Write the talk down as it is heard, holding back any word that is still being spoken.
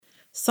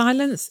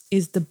Silence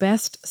is the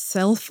best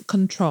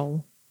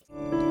self-control.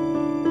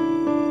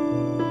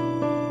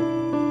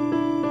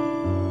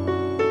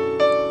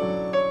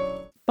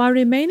 By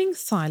remaining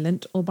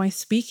silent or by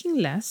speaking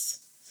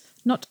less,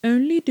 not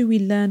only do we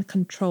learn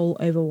control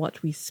over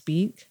what we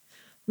speak,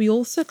 we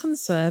also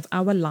conserve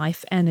our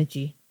life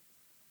energy.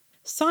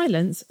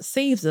 Silence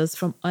saves us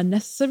from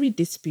unnecessary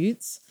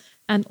disputes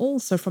and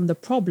also from the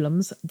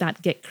problems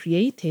that get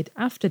created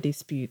after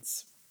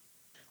disputes.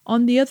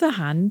 On the other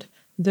hand,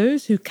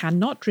 those who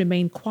cannot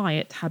remain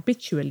quiet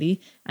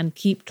habitually and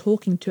keep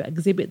talking to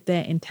exhibit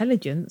their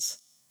intelligence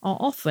are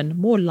often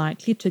more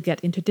likely to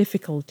get into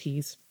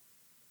difficulties.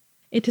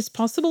 It is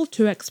possible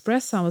to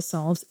express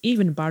ourselves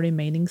even by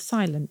remaining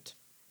silent.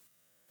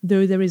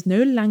 Though there is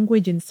no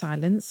language in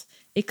silence,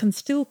 it can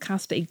still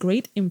cast a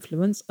great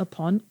influence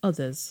upon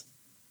others.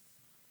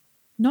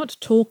 Not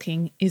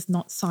talking is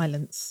not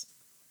silence.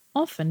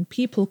 Often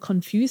people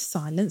confuse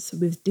silence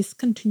with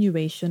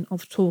discontinuation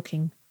of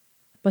talking.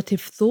 But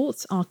if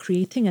thoughts are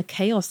creating a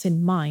chaos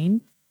in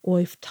mind, or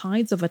if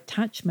tides of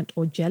attachment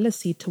or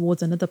jealousy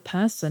towards another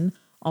person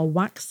are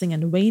waxing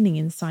and waning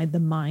inside the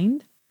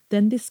mind,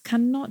 then this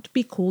cannot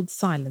be called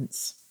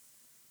silence.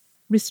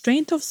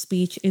 Restraint of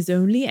speech is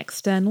only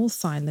external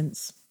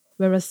silence,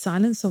 whereas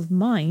silence of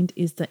mind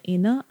is the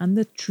inner and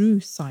the true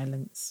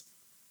silence.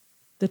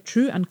 The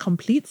true and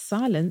complete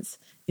silence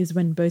is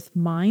when both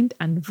mind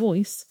and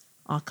voice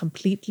are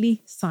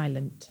completely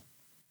silent.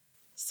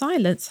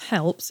 Silence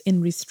helps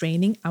in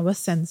restraining our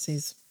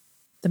senses.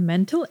 The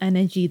mental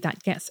energy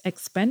that gets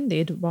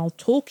expended while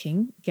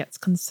talking gets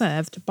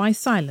conserved by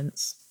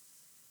silence.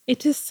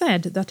 It is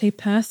said that a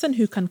person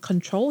who can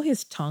control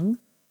his tongue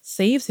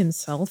saves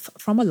himself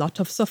from a lot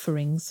of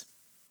sufferings.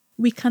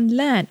 We can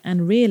learn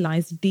and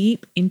realize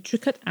deep,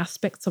 intricate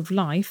aspects of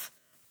life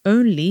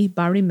only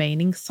by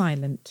remaining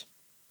silent.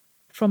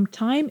 From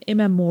time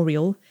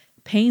immemorial,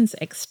 Paine's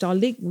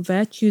ecstatic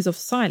virtues of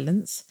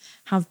silence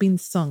have been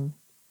sung.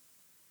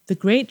 The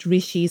great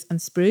rishis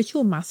and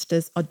spiritual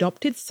masters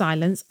adopted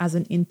silence as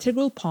an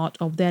integral part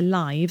of their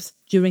lives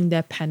during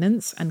their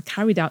penance and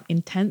carried out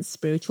intense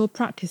spiritual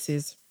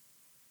practices.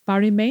 By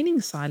remaining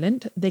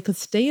silent, they could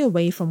stay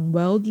away from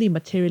worldly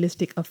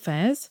materialistic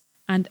affairs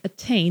and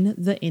attain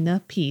the inner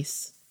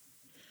peace.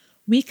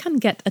 We can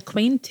get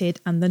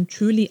acquainted and then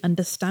truly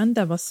understand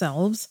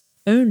ourselves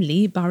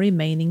only by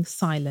remaining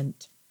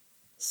silent.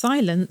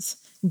 Silence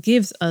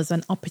gives us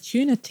an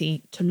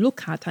opportunity to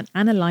look at and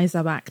analyze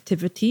our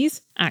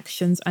activities,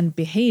 actions, and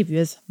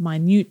behaviors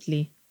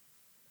minutely.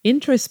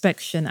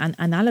 Introspection and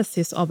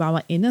analysis of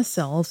our inner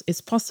selves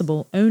is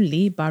possible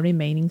only by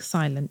remaining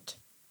silent.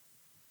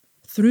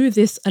 Through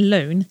this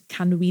alone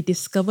can we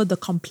discover the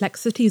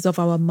complexities of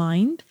our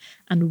mind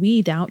and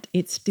weed out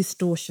its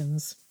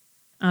distortions.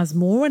 As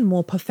more and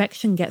more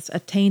perfection gets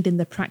attained in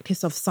the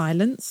practice of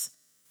silence,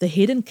 the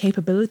hidden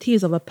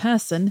capabilities of a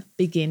person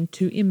begin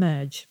to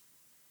emerge.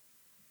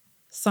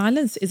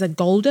 Silence is a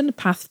golden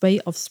pathway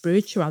of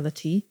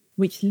spirituality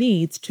which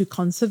leads to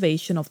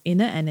conservation of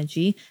inner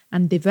energy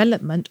and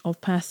development of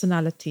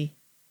personality.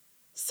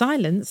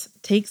 Silence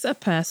takes a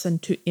person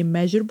to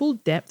immeasurable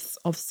depths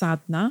of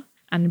sadhana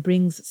and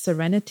brings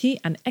serenity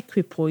and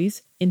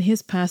equipoise in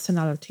his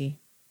personality.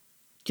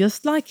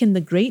 Just like in the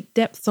great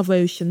depths of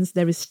oceans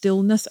there is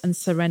stillness and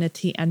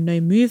serenity and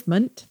no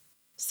movement,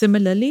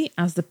 similarly,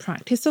 as the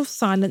practice of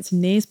silence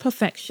nears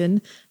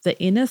perfection, the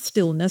inner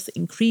stillness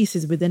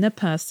increases within a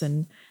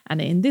person,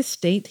 and in this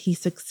state he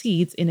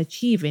succeeds in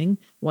achieving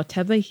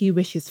whatever he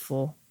wishes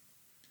for.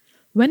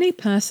 When a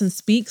person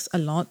speaks a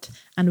lot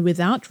and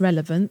without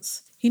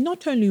relevance, he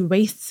not only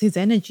wastes his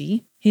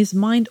energy, his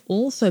mind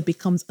also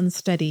becomes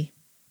unsteady.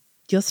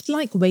 Just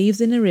like waves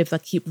in a river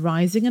keep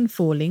rising and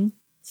falling,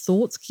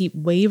 thoughts keep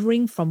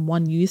wavering from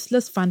one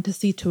useless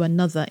fantasy to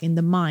another in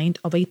the mind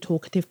of a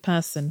talkative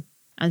person,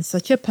 and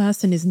such a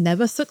person is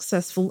never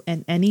successful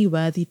in any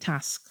worthy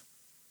task.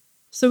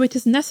 So it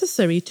is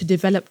necessary to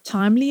develop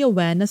timely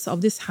awareness of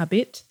this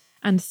habit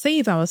and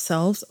save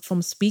ourselves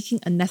from speaking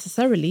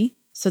unnecessarily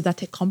so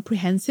that a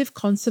comprehensive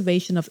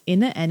conservation of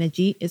inner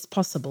energy is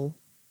possible.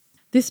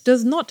 This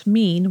does not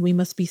mean we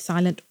must be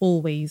silent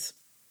always.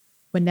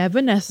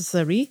 Whenever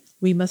necessary,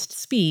 we must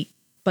speak,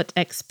 but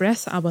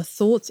express our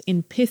thoughts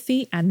in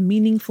pithy and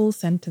meaningful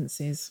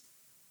sentences.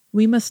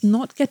 We must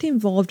not get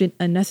involved in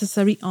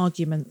unnecessary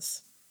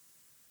arguments.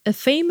 A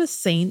famous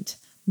saint,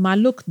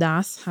 Maluk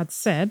Das, had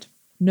said,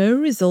 "No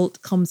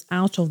result comes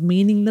out of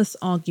meaningless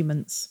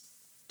arguments.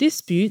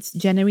 Disputes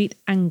generate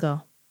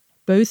anger.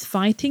 Both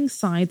fighting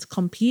sides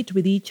compete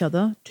with each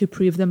other to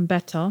prove them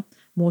better,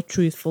 more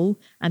truthful,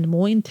 and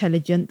more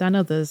intelligent than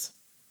others.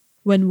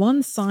 When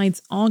one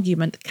side's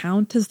argument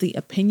counters the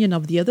opinion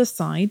of the other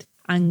side,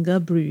 anger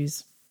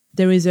brews.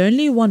 There is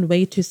only one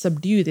way to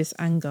subdue this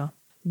anger.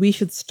 We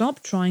should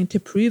stop trying to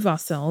prove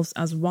ourselves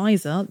as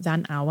wiser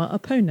than our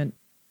opponent.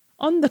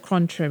 On the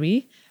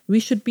contrary, we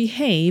should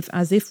behave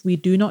as if we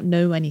do not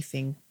know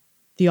anything.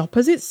 The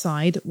opposite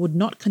side would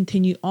not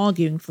continue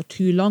arguing for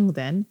too long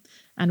then,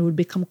 and would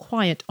become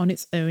quiet on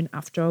its own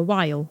after a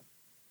while.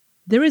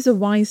 There is a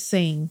wise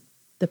saying,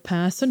 The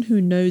person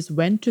who knows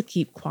when to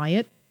keep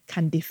quiet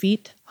can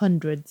defeat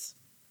hundreds.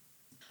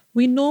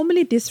 We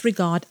normally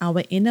disregard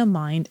our inner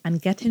mind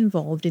and get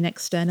involved in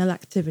external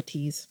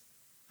activities.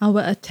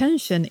 Our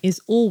attention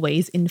is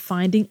always in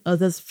finding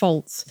others'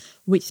 faults,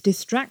 which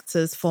distracts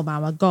us from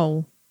our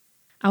goal.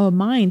 Our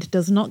mind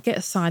does not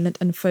get silent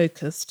and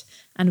focused,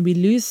 and we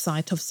lose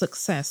sight of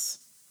success.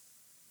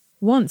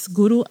 Once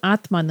Guru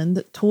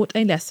Atmanand taught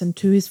a lesson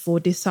to his 4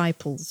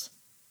 disciples.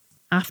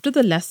 After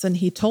the lesson,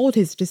 he told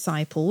his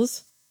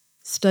disciples,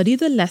 "Study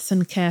the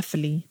lesson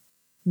carefully.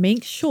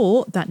 Make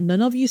sure that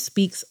none of you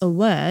speaks a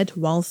word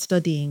while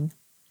studying.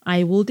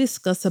 I will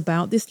discuss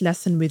about this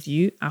lesson with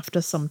you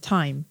after some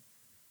time."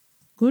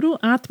 Guru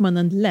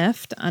Atmanand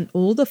left, and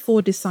all the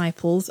 4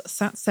 disciples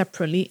sat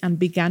separately and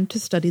began to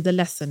study the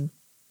lesson.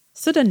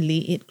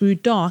 Suddenly it grew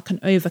dark and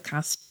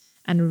overcast,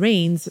 and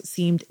rains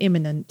seemed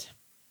imminent.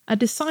 A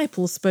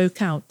disciple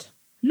spoke out,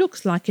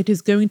 "Looks like it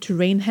is going to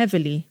rain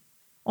heavily."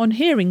 On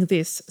hearing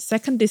this,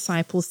 second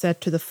disciple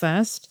said to the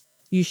first,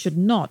 "You should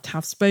not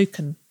have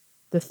spoken."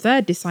 The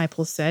third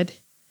disciple said,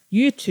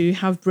 "You two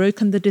have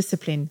broken the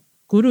discipline.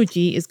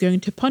 Guruji is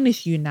going to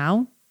punish you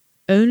now."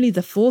 Only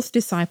the fourth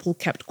disciple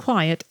kept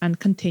quiet and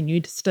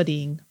continued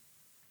studying.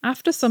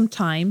 After some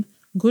time,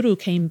 Guru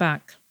came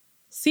back.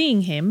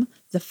 Seeing him,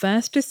 the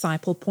first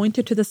disciple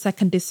pointed to the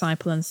second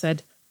disciple and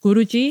said,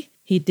 "Guruji,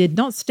 he did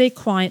not stay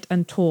quiet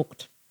and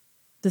talked."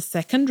 The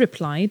second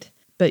replied,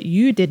 "But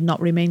you did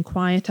not remain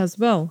quiet as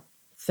well."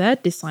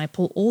 Third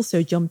disciple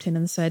also jumped in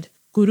and said,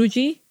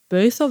 "Guruji,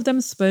 both of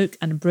them spoke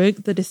and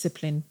broke the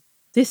discipline."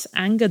 This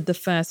angered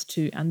the first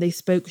 2, and they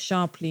spoke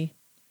sharply.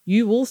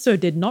 "You also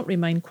did not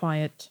remain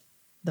quiet."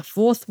 The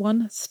fourth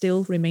one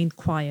still remained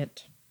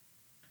quiet.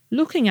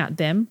 Looking at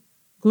them,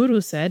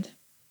 Guru said,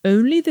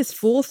 "Only this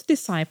fourth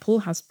disciple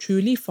has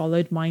truly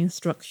followed my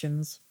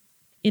instructions.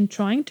 In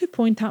trying to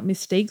point out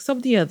mistakes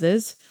of the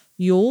others,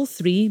 you all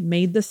 3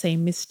 made the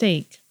same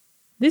mistake.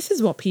 This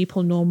is what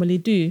people normally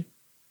do.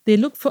 They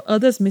look for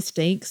others'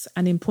 mistakes,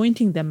 and in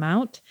pointing them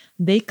out,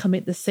 they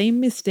commit the same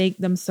mistake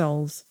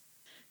themselves.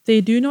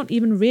 They do not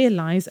even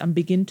realize and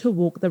begin to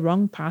walk the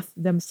wrong path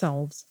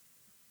themselves."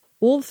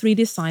 All 3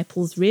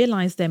 disciples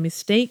realized their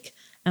mistake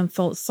and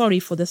felt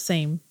sorry for the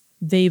same.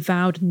 They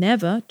vowed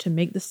never to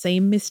make the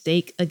same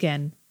mistake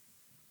again.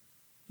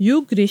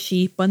 Yug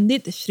Rishi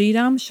Pandit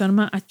Sriram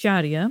Sharma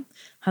Acharya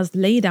has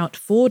laid out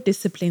 4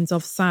 disciplines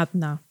of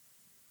sadhana.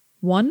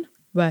 1.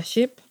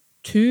 Worship.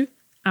 2.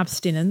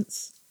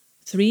 Abstinence.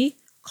 3.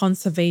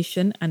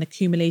 Conservation and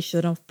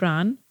accumulation of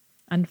pran.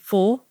 And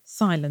 4.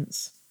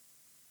 Silence.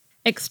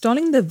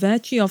 Extolling the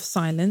virtue of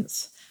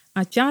silence,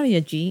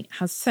 Acharya Ji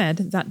has said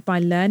that by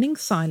learning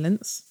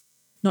silence,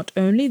 not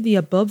only the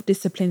above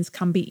disciplines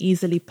can be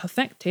easily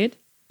perfected,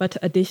 but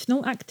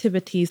additional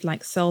activities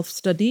like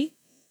self-study,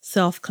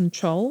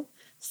 self-control,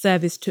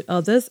 service to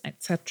others,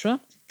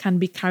 etc. can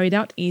be carried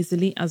out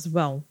easily as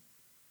well.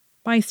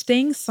 By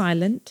staying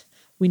silent,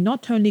 we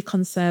not only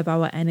conserve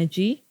our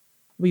energy,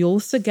 we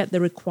also get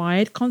the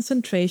required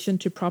concentration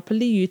to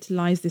properly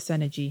utilize this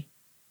energy.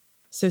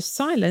 So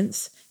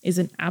silence is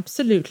an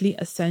absolutely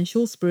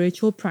essential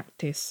spiritual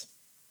practice.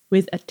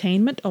 With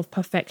attainment of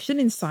perfection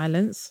in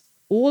silence,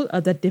 all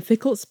other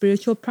difficult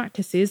spiritual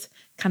practices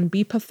can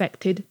be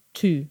perfected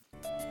too.